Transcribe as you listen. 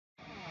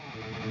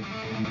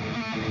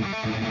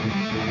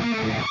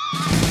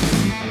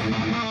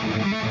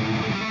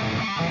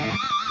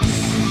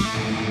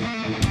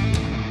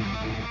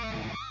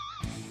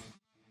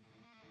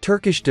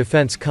Turkish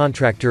defense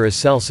contractor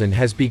Aselsan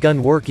has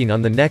begun working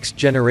on the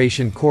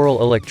next-generation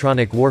KORAL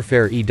electronic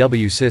warfare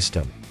EW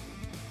system.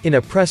 In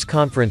a press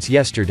conference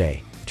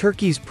yesterday,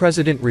 Turkey's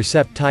President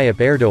Recep Tayyip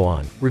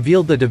Erdogan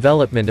revealed the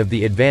development of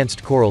the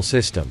advanced KORAL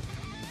system.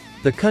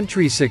 The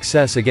country's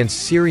success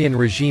against Syrian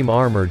regime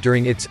armor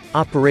during its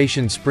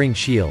Operation Spring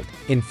Shield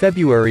in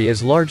February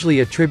is largely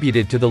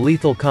attributed to the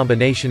lethal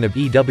combination of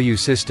EW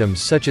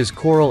systems such as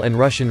KORAL and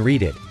Russian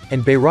REDET,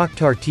 and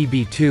Bayraktar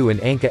TB2 and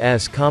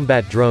Anka-S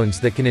combat drones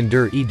that can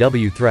endure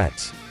EW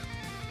threats.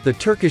 The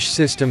Turkish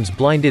systems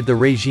blinded the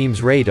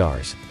regime's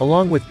radars,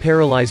 along with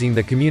paralyzing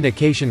the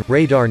communication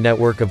radar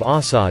network of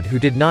Assad, who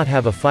did not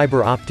have a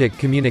fiber optic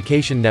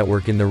communication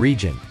network in the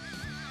region.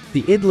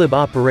 The Idlib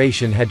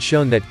operation had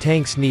shown that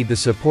tanks need the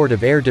support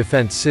of air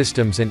defense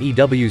systems and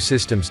EW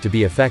systems to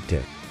be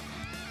effective.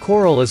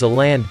 KORAL is a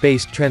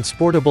land-based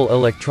transportable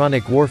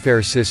electronic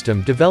warfare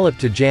system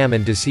developed to jam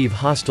and deceive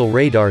hostile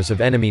radars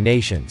of enemy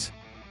nations.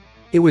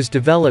 It was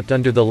developed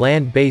under the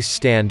Land-Based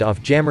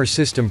Standoff Jammer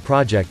System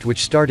project,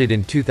 which started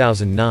in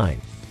 2009.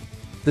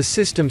 The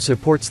system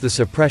supports the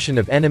suppression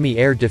of enemy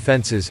air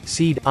defenses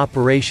 (SEAD)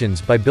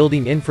 operations by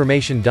building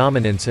information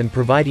dominance and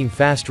providing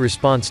fast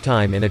response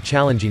time in a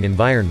challenging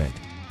environment.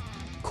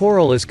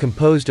 KORAL is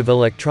composed of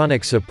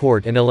electronic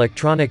support and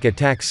electronic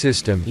attack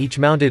system, each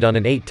mounted on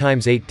an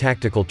 8x8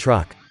 tactical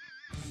truck.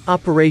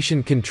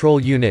 Operation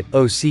Control Unit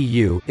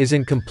 (OCU) is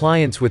in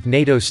compliance with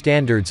NATO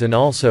standards and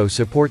also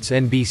supports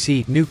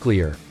NBC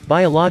nuclear,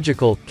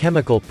 biological,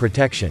 chemical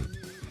protection.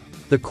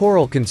 The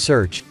KORAL can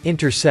search,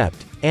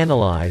 intercept,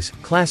 analyze,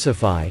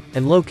 classify,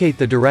 and locate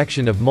the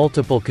direction of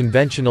multiple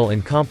conventional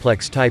and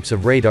complex types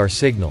of radar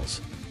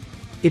signals.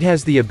 It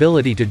has the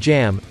ability to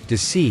jam,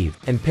 deceive,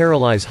 and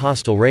paralyze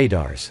hostile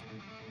radars.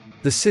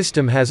 The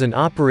system has an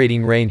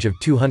operating range of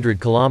 200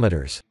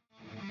 kilometers.